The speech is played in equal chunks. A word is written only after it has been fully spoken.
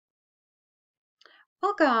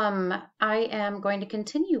Welcome! I am going to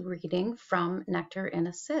continue reading from Nectar in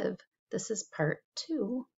a Sieve. This is part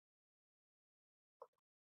 2.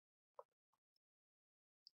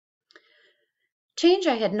 Change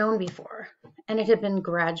I had known before, and it had been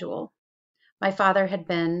gradual. My father had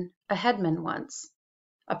been a headman once,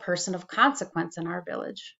 a person of consequence in our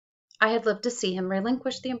village. I had lived to see him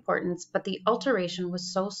relinquish the importance, but the alteration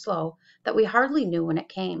was so slow that we hardly knew when it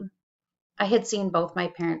came. I had seen both my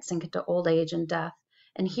parents sink into old age and death,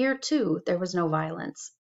 and here, too, there was no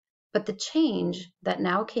violence. But the change that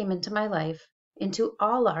now came into my life, into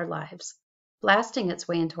all our lives, blasting its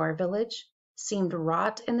way into our village, seemed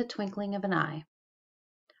wrought in the twinkling of an eye.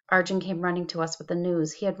 Arjun came running to us with the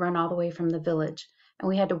news. He had run all the way from the village, and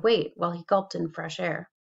we had to wait while he gulped in fresh air.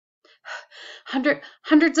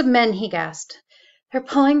 Hundreds of men, he gasped. They're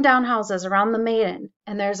pulling down houses around the maiden,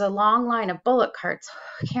 and there's a long line of bullock carts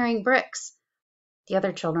carrying bricks. The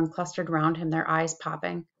other children clustered round him, their eyes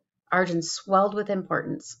popping. Arjun swelled with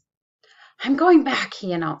importance. I'm going back,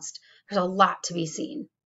 he announced. There's a lot to be seen.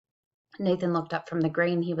 Nathan looked up from the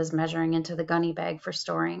grain he was measuring into the gunny bag for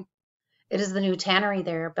storing. It is the new tannery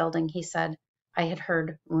they are building, he said. I had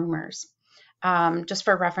heard rumors. Just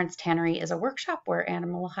for reference, tannery is a workshop where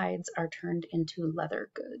animal hides are turned into leather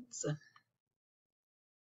goods.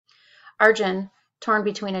 Arjun, torn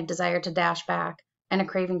between a desire to dash back and a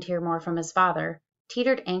craving to hear more from his father,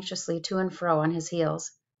 teetered anxiously to and fro on his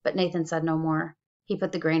heels, but Nathan said no more. He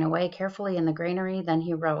put the grain away carefully in the granary, then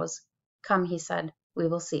he rose. Come, he said, we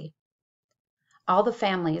will see. All the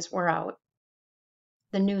families were out.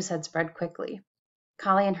 The news had spread quickly.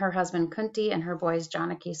 Kali and her husband Kunti and her boys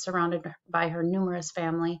Janaki, surrounded by her numerous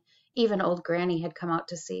family. Even old Granny had come out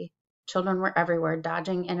to see. Children were everywhere,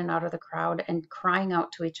 dodging in and out of the crowd and crying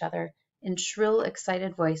out to each other in shrill,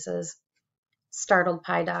 excited voices. Startled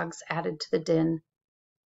pie dogs added to the din.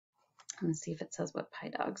 Let's see if it says what pie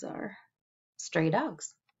dogs are. Stray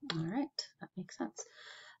dogs. All right, that makes sense.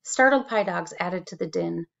 Startled pie dogs added to the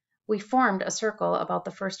din. We formed a circle about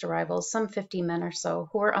the first arrivals, some 50 men or so,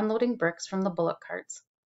 who were unloading bricks from the bullock carts.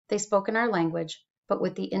 They spoke in our language, but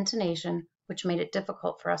with the intonation which made it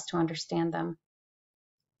difficult for us to understand them.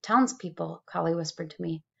 Townspeople, Kali whispered to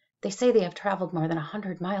me. They say they have traveled more than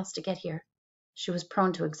 100 miles to get here. She was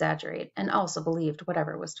prone to exaggerate, and also believed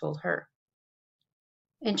whatever was told her.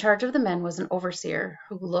 In charge of the men was an overseer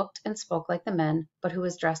who looked and spoke like the men, but who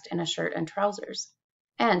was dressed in a shirt and trousers.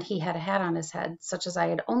 And he had a hat on his head, such as I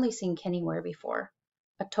had only seen Kenny wear before,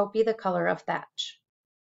 a topi the color of thatch.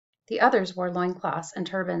 The others wore loincloths and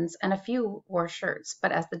turbans, and a few wore shirts,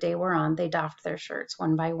 but as the day wore on, they doffed their shirts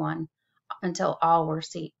one by one, until all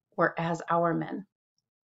were as our men.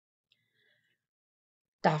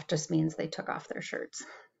 Doff just means they took off their shirts.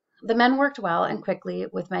 The men worked well and quickly,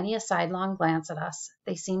 with many a sidelong glance at us.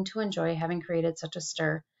 They seemed to enjoy having created such a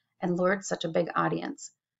stir, and lured such a big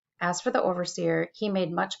audience. As for the overseer, he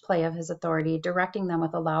made much play of his authority, directing them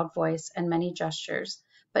with a loud voice and many gestures,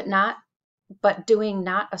 but doing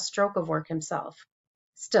not a stroke of work himself.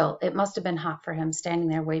 Still, it must have been hot for him, standing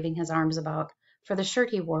there waving his arms about, for the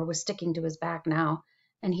shirt he wore was sticking to his back now,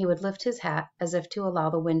 and he would lift his hat as if to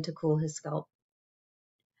allow the wind to cool his scalp.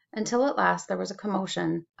 Until at last there was a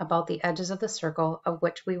commotion about the edges of the circle of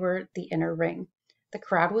which we were the inner ring. The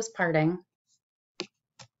crowd was parting,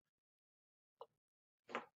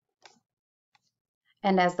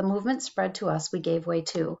 and as the movement spread to us, we gave way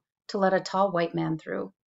too, to let a tall white man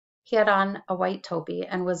through. He had on a white topi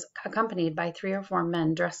and was accompanied by 3 or 4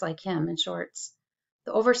 men dressed like him in shorts.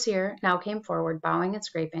 The overseer now came forward, bowing and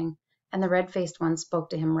scraping, and the red-faced one spoke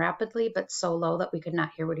to him rapidly but so low that we could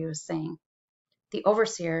not hear what he was saying. The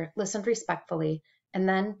overseer listened respectfully and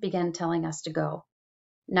then began telling us to go,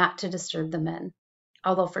 not to disturb the men,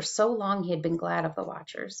 although for so long he had been glad of the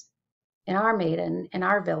watchers. In our maiden, in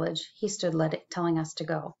our village, he stood telling us to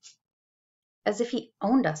go. As if he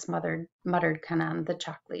owned us, muttered Kanan the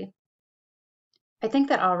Chakli. I think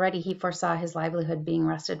that already he foresaw his livelihood being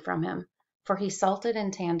wrested from him, for he salted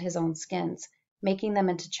and tanned his own skins, making them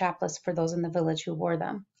into chaplets for those in the village who wore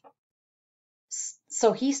them.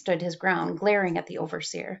 So he stood his ground, glaring at the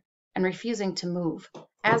overseer, and refusing to move,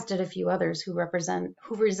 as did a few others who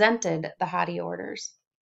resented the haughty orders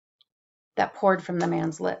that poured from the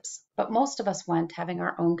man's lips, but most of us went, having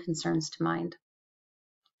our own concerns to mind.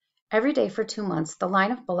 Every day for 2 months, the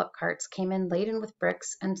line of bullock carts came in laden with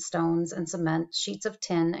bricks and stones and cement, sheets of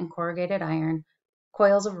tin and corrugated iron,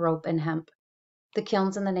 coils of rope and hemp. The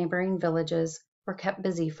kilns in the neighboring villages were kept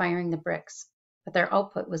busy firing the bricks, but their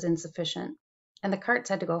output was insufficient, and the carts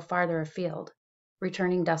had to go farther afield,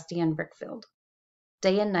 returning dusty and brick-filled.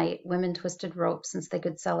 Day and night, women twisted ropes since they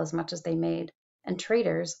could sell as much as they made, and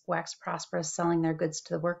traders waxed prosperous selling their goods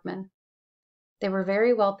to the workmen. They were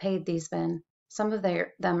very well paid, these men, some of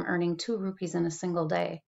them earning 2 rupees in a single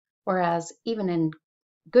day, whereas even in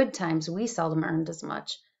good times we seldom earned as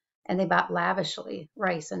much, and they bought lavishly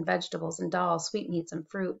rice and vegetables and dolls, sweetmeats and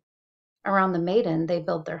fruit. Around the maiden they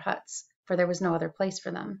built their huts, for there was no other place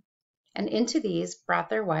for them, and into these brought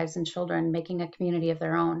their wives and children, making a community of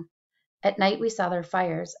their own. At night we saw their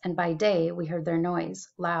fires, and by day we heard their noise,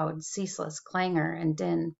 loud, ceaseless clangor and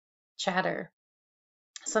din, chatter,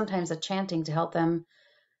 sometimes a chanting to help them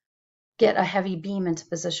get a heavy beam into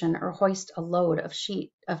position or hoist a load of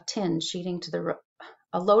tin sheeting to the roof.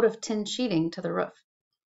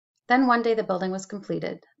 Then one day the building was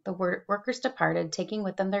completed. The workers departed, taking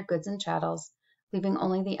with them their goods and chattels, leaving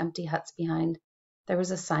only the empty huts behind. There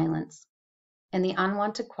was a silence. In the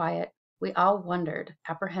unwonted quiet, we all wondered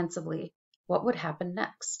apprehensively what would happen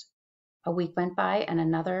next. A week went by, and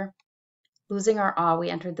another. Losing our awe, we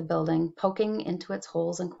entered the building, poking into its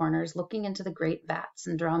holes and corners, looking into the great vats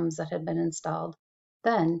and drums that had been installed.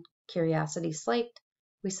 Then, curiosity slaked,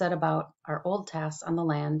 we set about our old tasks on the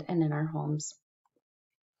land and in our homes.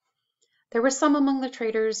 There were some among the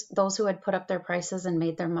traders, those who had put up their prices and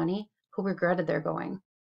made their money, who regretted their going.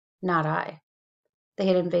 Not I. They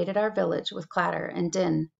had invaded our village with clatter and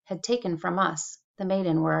din, had taken from us the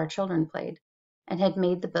maiden where our children played, and had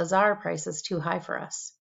made the bazaar prices too high for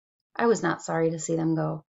us. I was not sorry to see them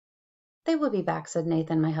go. They will be back, said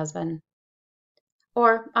Nathan, my husband.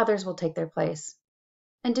 Or others will take their place.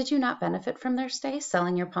 And did you not benefit from their stay,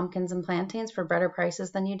 selling your pumpkins and plantains for better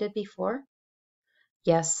prices than you did before?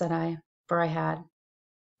 Yes, said I, for I had.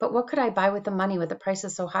 But what could I buy with the money with the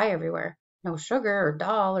prices so high everywhere? No sugar or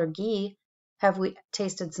dal or ghee have we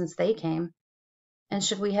tasted since they came, and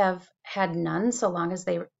should have had none so long as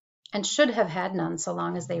they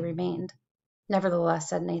remained. Nevertheless,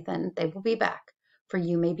 said Nathan, they will be back, for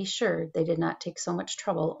you may be sure they did not take so much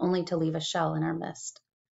trouble only to leave a shell in our midst.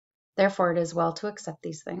 Therefore it is well to accept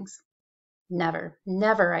these things. Never,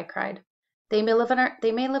 never, I cried. They may live in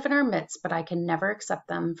our midst, but I can never accept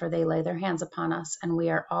them, for they lay their hands upon us, and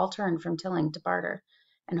we are all turned from tilling to barter,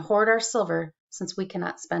 and hoard our silver, since we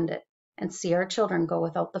cannot spend it, and see our children go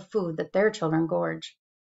without the food that their children gorge.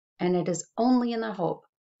 And it is only in the hope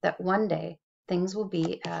that one day things will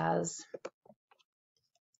be as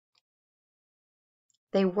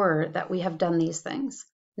they were that we have done these things.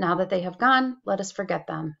 Now that they have gone, let us forget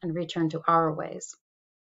them and return to our ways.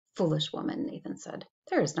 Foolish woman, Nathan said,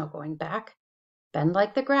 there is no going back. Bend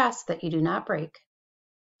like the grass that you do not break.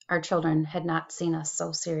 Our children had not seen us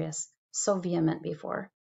so serious, so vehement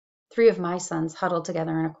before. 3 of my sons huddled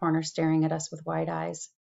together in a corner staring at us with wide eyes.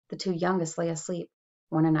 The 2 youngest lay asleep,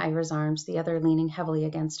 one in Ira's arms, the other leaning heavily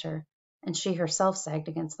against her, and she herself sagged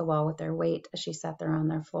against the wall with their weight as she sat there on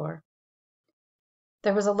their floor.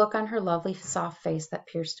 There was a look on her lovely, soft face that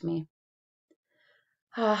pierced me.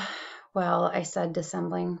 Well, I said,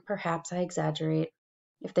 dissembling, perhaps I exaggerate.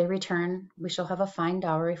 If they return, we shall have a fine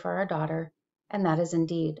dowry for our daughter, and that is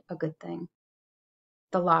indeed a good thing.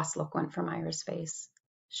 The lost look went from Ira's face.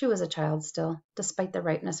 She was a child still, despite the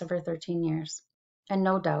ripeness of her 13 years, and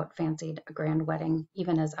no doubt fancied a grand wedding,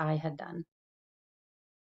 even as I had done.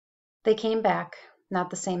 They came back, not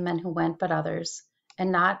the same men who went, but others,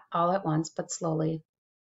 and not all at once, but slowly.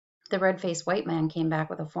 The red-faced white man came back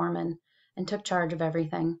with a foreman, and took charge of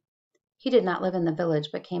everything. He did not live in the village,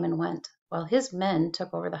 but came and went, while his men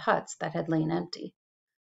took over the huts that had lain empty.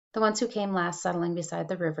 The ones who came last settling beside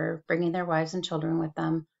the river, bringing their wives and children with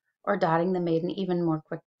them, or dotting the maiden even more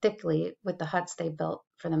thickly with the huts they built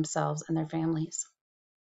for themselves and their families.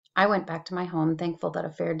 I went back to my home, thankful that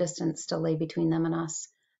a fair distance still lay between them and us,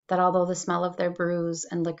 that although the smell of their brews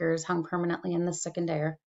and liquors hung permanently in the sickened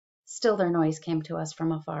air, still their noise came to us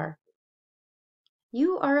from afar.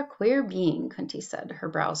 You are a queer being, Kunti said, her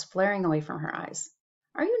brows flaring away from her eyes.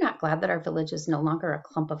 Are you not glad that our village is no longer a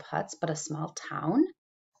clump of huts, but a small town?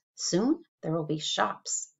 Soon there will be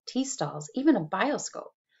shops, tea stalls, even a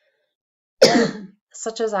bioscope,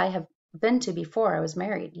 such as I have been to before I was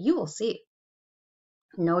married. You will see.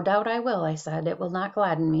 No doubt I will, I said. It will not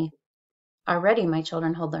gladden me. Already my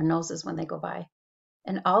children hold their noses when they go by.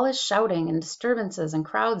 And all is shouting and disturbances and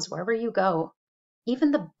crowds wherever you go.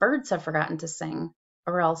 Even the birds have forgotten to sing,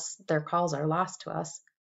 or else their calls are lost to us.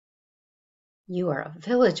 You are a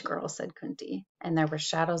village girl, said Kunti, and there were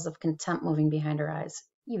shadows of contempt moving behind her eyes.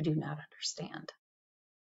 You do not understand.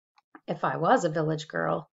 If I was a village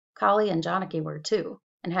girl, Kali and Janaki were too,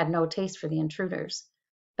 and had no taste for the intruders.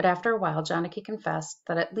 But after a while Janaki confessed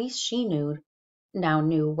that at least she now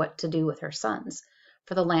knew what to do with her sons,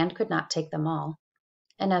 for the land could not take them all,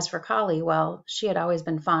 And as for Collie, well, she had always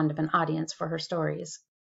been fond of an audience for her stories.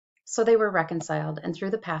 So they were reconciled and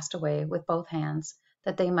threw the past away with both hands,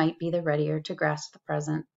 that they might be the readier to grasp the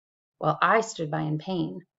present, while I stood by in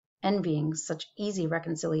pain, envying such easy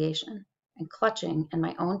reconciliation, and clutching in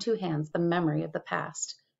my own two hands the memory of the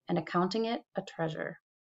past, and accounting it a treasure.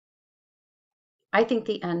 I think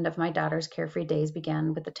the end of my daughter's carefree days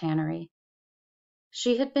began with the tannery.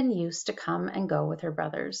 She had been used to come and go with her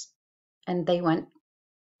brothers, and they went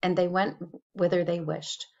whither they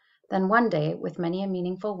wished. Then one day, with many a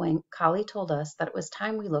meaningful wink, Collie told us that it was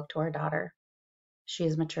time we looked to our daughter. She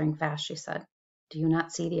is maturing fast, she said. Do you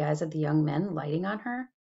not see the eyes of the young men lighting on her?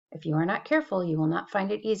 If you are not careful, you will not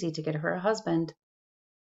find it easy to get her a husband.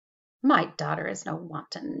 My daughter is no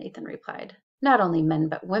wanton, Nathan replied. Not only men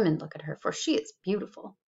but women look at her, for she is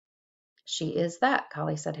beautiful. She is that,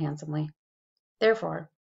 Collie said handsomely. Therefore,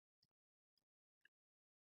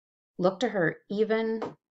 look to her even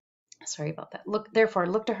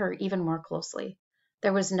look to her even more closely.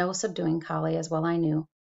 There was no subduing Collie, as well I knew.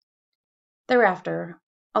 Thereafter,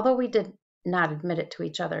 although we did not admit it to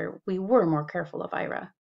each other, we were more careful of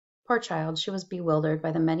Ira. Poor child, she was bewildered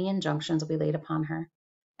by the many injunctions we laid upon her,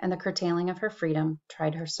 and the curtailing of her freedom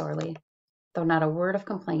tried her sorely, though not a word of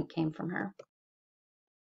complaint came from her.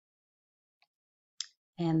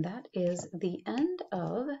 And that is the end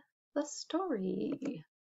of the story.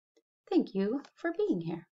 Thank you for being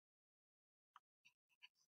here.